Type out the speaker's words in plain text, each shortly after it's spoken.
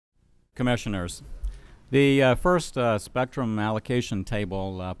Commissioners, the first spectrum allocation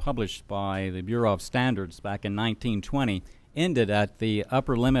table published by the Bureau of Standards back in 1920 ended at the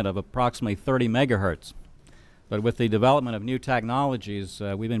upper limit of approximately 30 megahertz. But with the development of new technologies,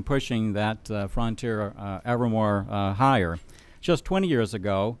 we've been pushing that frontier ever more higher. Just 20 years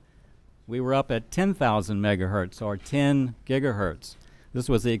ago, we were up at 10,000 megahertz, or 10 gigahertz. This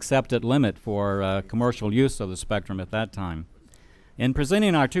was the accepted limit for commercial use of the spectrum at that time. In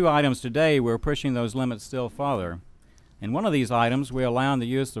presenting our two items today, we're pushing those limits still farther. In one of these items, we're allowing the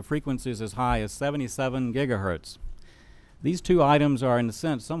use of frequencies as high as 77 gigahertz. These two items are, in a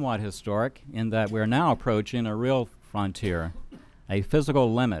sense, somewhat historic in that we're now approaching a real frontier, a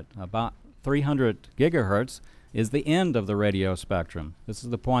physical limit. About 300 gigahertz is the end of the radio spectrum. This is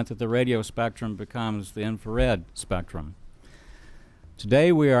the point that the radio spectrum becomes the infrared spectrum.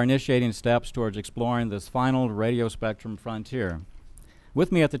 Today, we are initiating steps towards exploring this final radio spectrum frontier. With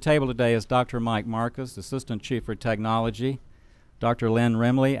me at the table today is Dr. Mike Marcus, Assistant Chief for Technology, Dr. Lynn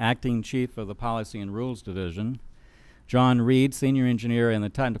Remley, Acting Chief of the Policy and Rules Division, John Reed, Senior Engineer in the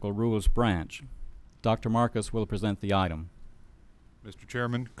Technical Rules Branch. Dr. Marcus will present the item. Mr.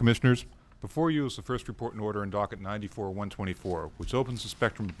 Chairman, Commissioners, before you is the first report in order in docket 94-124, which opens the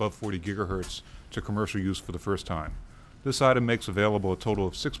spectrum above 40 gigahertz to commercial use for the first time. This item makes available a total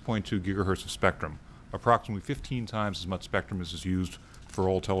of 6.2 gigahertz of spectrum, approximately 15 times as much spectrum as is used for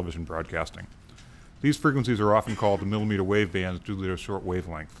all television broadcasting. These frequencies are often called the millimeter wave bands due to their short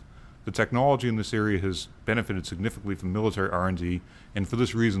wavelength. The technology in this area has benefited significantly from military R&D, and for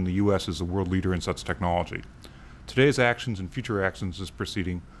this reason the U.S. is the world leader in such technology. Today's actions and future actions in this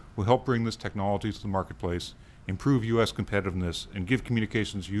proceeding will help bring this technology to the marketplace, improve U.S. competitiveness, and give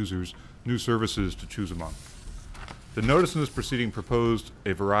communications users new services to choose among. The notice in this proceeding proposed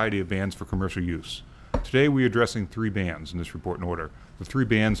a variety of bands for commercial use. Today we are addressing three bands in this report in order, the three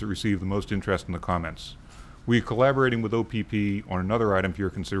bands that receive the most interest in the comments. We are collaborating with OPP on another item for your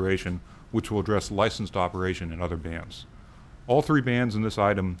consideration, which will address licensed operation in other bands. All three bands in this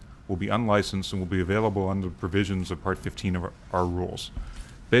item will be unlicensed and will be available under the provisions of Part 15 of our rules.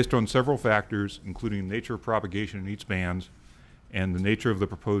 Based on several factors, including the nature of propagation in each band and the nature of the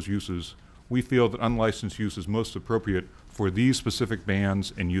proposed uses, we feel that unlicensed use is most appropriate for these specific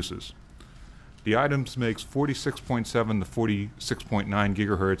bands and uses. The items makes 46.7 to 46.9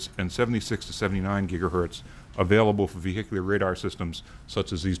 gigahertz and 76 to 79 gigahertz available for vehicular radar systems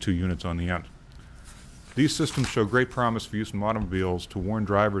such as these two units on the end. These systems show great promise for use in automobiles to warn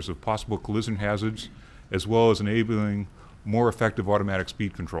drivers of possible collision hazards, as well as enabling more effective automatic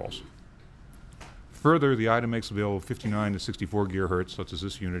speed controls. Further, the item makes available 59 to 64 gigahertz, such as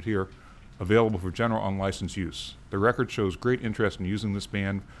this unit here, available for general unlicensed use. The record shows great interest in using this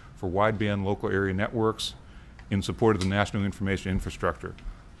band for wideband local area networks in support of the national information infrastructure.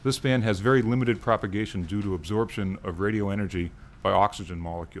 This band has very limited propagation due to absorption of radio energy by oxygen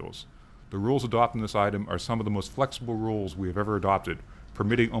molecules. The rules adopted in this item are some of the most flexible rules we have ever adopted,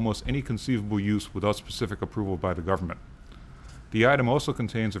 permitting almost any conceivable use without specific approval by the government. The item also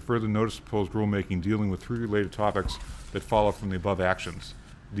contains a further notice of proposed rulemaking dealing with three related topics that follow from the above actions.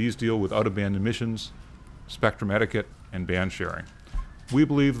 These deal with out-of-band emissions, spectrum etiquette, and band sharing. We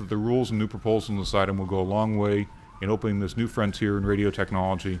believe that the rules and new proposals in this item will go a long way in opening this new frontier in radio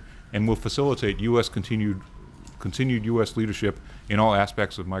technology and will facilitate continued U.S. leadership in all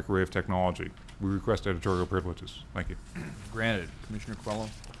aspects of microwave technology. We request editorial privileges. Thank you. Granted. Commissioner Quello?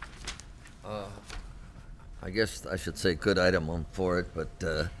 I guess I should say good item for it,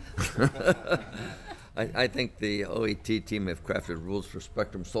 but I think the OET team have crafted rules for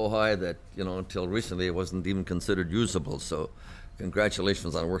spectrum so high that, until recently it wasn't even considered usable. So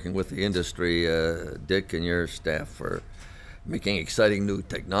congratulations on working with the industry, Dick and your staff, for making exciting new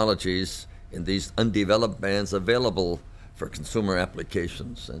technologies in these undeveloped bands available for consumer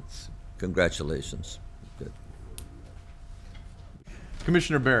applications. Congratulations. Good.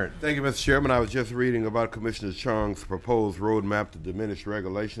 Commissioner Barrett. Thank you, Mr. Chairman. I was just reading about Commissioner Chung's proposed roadmap to diminish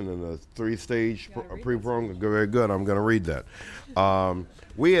regulation in a three-stage pre-program. Very good. I'm going to read that.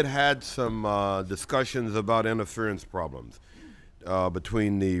 We had some discussions about interference problems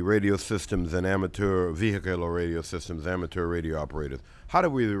between the radio systems and amateur vehicular radio systems, amateur radio operators. How do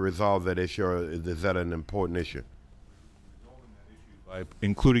we resolve that issue? Or is that an important issue? By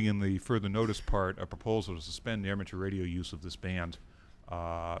including in the further notice part a proposal to suspend the amateur radio use of this band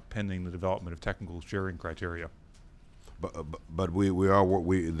pending the development of technical sharing criteria. But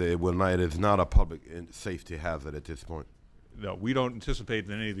it is not a public safety hazard at this point. No, we don't anticipate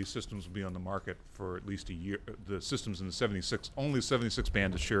that any of these systems will be on the market for at least a year. The systems in the 76, only 76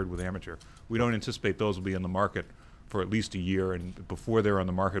 band is shared with amateur. We don't anticipate those will be on the market for at least a year, and before they're on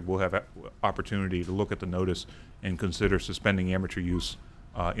the market, we'll have opportunity to look at the notice and consider suspending amateur use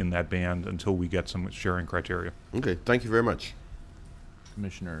in that band until we get some sharing criteria. Okay, thank you very much.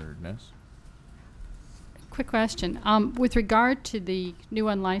 Commissioner Ness. Quick question. With regard to the new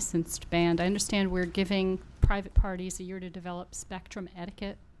unlicensed band, I understand we're giving private parties a year to develop spectrum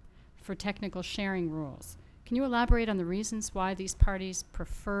etiquette for technical sharing rules. Can you elaborate on the reasons why these parties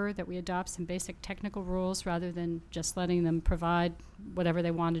prefer that we adopt some basic technical rules rather than just letting them provide whatever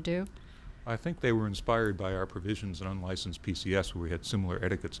they want to do? I think they were inspired by our provisions in unlicensed PCS, where we had similar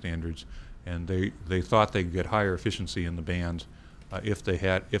etiquette standards, and they thought they could get higher efficiency in the band if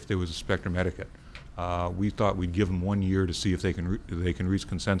there was a spectrum etiquette. We thought we'd give them 1 year to see if they can reach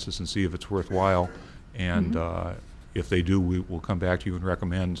consensus and see if it's worthwhile, and if they do, we will come back to you and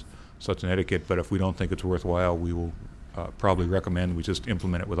recommend such an etiquette. But if we don't think it's worthwhile, we will probably recommend we just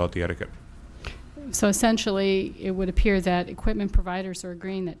implement it without the etiquette. So essentially, it would appear that equipment providers are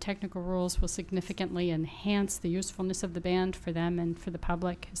agreeing that technical rules will significantly enhance the usefulness of the band for them and for the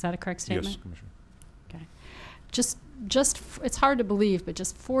public. Is that a correct statement? Yes, Commissioner. Okay. It's hard to believe, but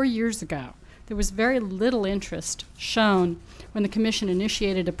just 4 years ago, there was very little interest shown when the Commission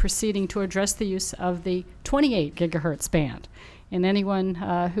initiated a proceeding to address the use of the 28 gigahertz band. And anyone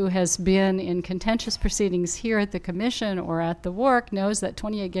who has been in contentious proceedings here at the Commission or at the WARC knows that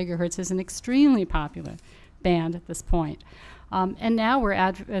 28 gigahertz is an extremely popular band at this point. And now we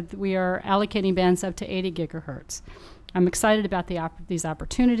are allocating bands up to 80 gigahertz. I'm excited about these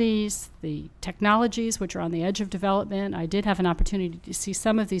opportunities, the technologies which are on the edge of development. I did have an opportunity to see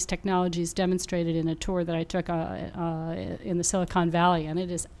some of these technologies demonstrated in a tour that I took in the Silicon Valley, and it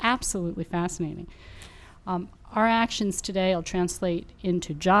is absolutely fascinating. Our actions today will translate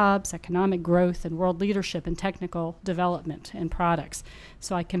into jobs, economic growth, and world leadership in technical development and products.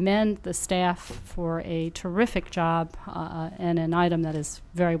 So I commend the staff for a terrific job and an item that is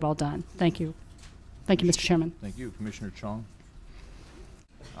very well done. Thank you. Thank you, Mr. Chairman. Thank you. Commissioner Chong.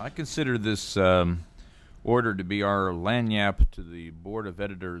 I consider this order to be our lagniappe to the Board of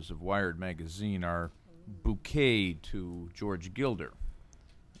Editors of Wired Magazine, our bouquet to George Gilder.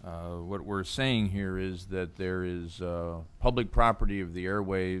 What we're saying here is that there is public property of the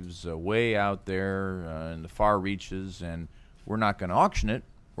airwaves way out there in the far reaches, and we're not going to auction it.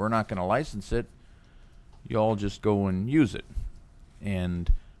 We're not going to license it. You all just go and use it.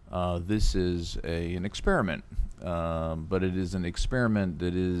 And this is an experiment, but it is an experiment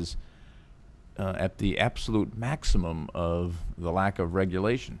that is at the absolute maximum of the lack of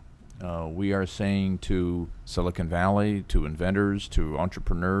regulation. We are saying to Silicon Valley, to inventors, to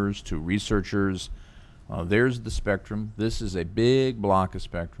entrepreneurs, to researchers, there's the spectrum. This is a big block of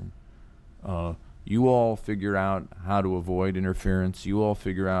spectrum. You all figure out how to avoid interference. You all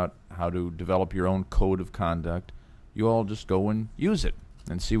figure out how to develop your own code of conduct. You all just go and use it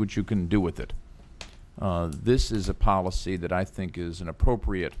and see what you can do with it. This is a policy that I think is an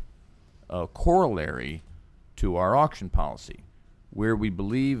appropriate corollary to our auction policy, where we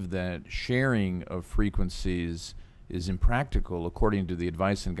believe that sharing of frequencies is impractical according to the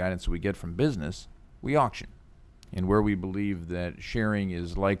advice and guidance we get from business, we auction. And where we believe that sharing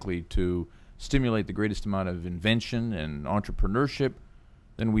is likely to stimulate the greatest amount of invention and entrepreneurship,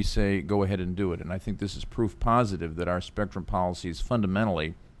 then we say go ahead and do it. And I think this is proof positive that our spectrum policies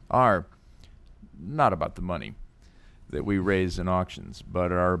fundamentally are not about the money that we raise in auctions,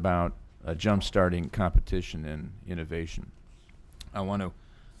 but are about jump-starting competition and innovation. I want to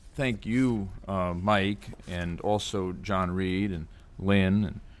thank you, Mike, and also John Reed and Lynn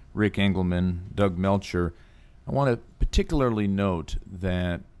and Rick Engelman, Doug Melcher. I want to particularly note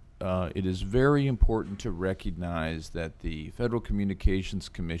that it is very important to recognize that the Federal Communications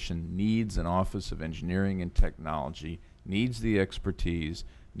Commission needs an Office of Engineering and Technology, needs the expertise,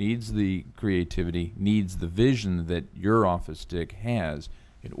 needs the creativity, needs the vision that your office, Dick, has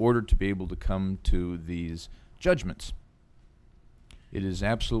in order to be able to come to these judgments. It is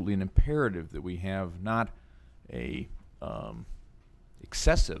absolutely an imperative that we have not a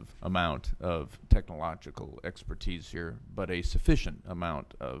excessive amount of technological expertise here, but a sufficient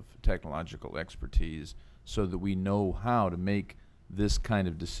amount of technological expertise so that we know how to make this kind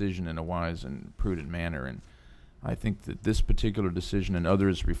of decision in a wise and prudent manner. And I think that this particular decision and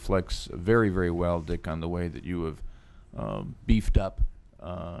others reflects very, very well, Dick, on the way that you have beefed up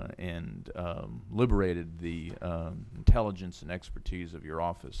and liberated the intelligence and expertise of your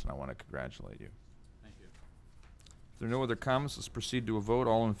office, and I want to congratulate you. Thank you. If there are no other comments, let's proceed to a vote.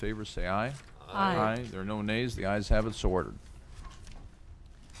 All in favor say aye. Aye. Aye. There are no nays. The ayes have it, so ordered.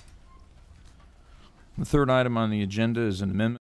 The third item on the agenda is an amendment